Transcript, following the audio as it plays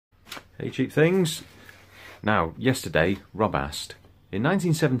Hey Cheap Things. Now, yesterday, Rob asked, in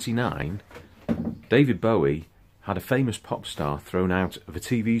 1979, David Bowie had a famous pop star thrown out of a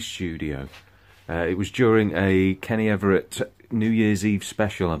TV studio. It was during a Kenny Everett New Year's Eve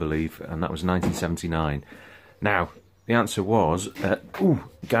special, I believe, and that was 1979. Now, the answer was,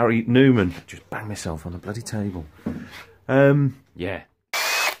 Gary Newman. Just banged myself on the bloody table. Yeah.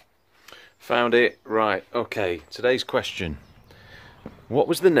 Found it. Right, okay. Today's question. What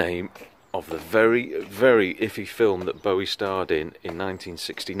was the name of the very, very iffy film that Bowie starred in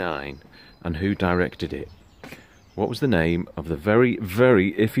 1969, and who directed it? What was the name of the very,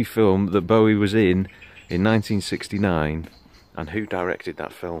 very iffy film that Bowie was in 1969, and who directed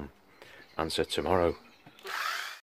that film? Answer tomorrow.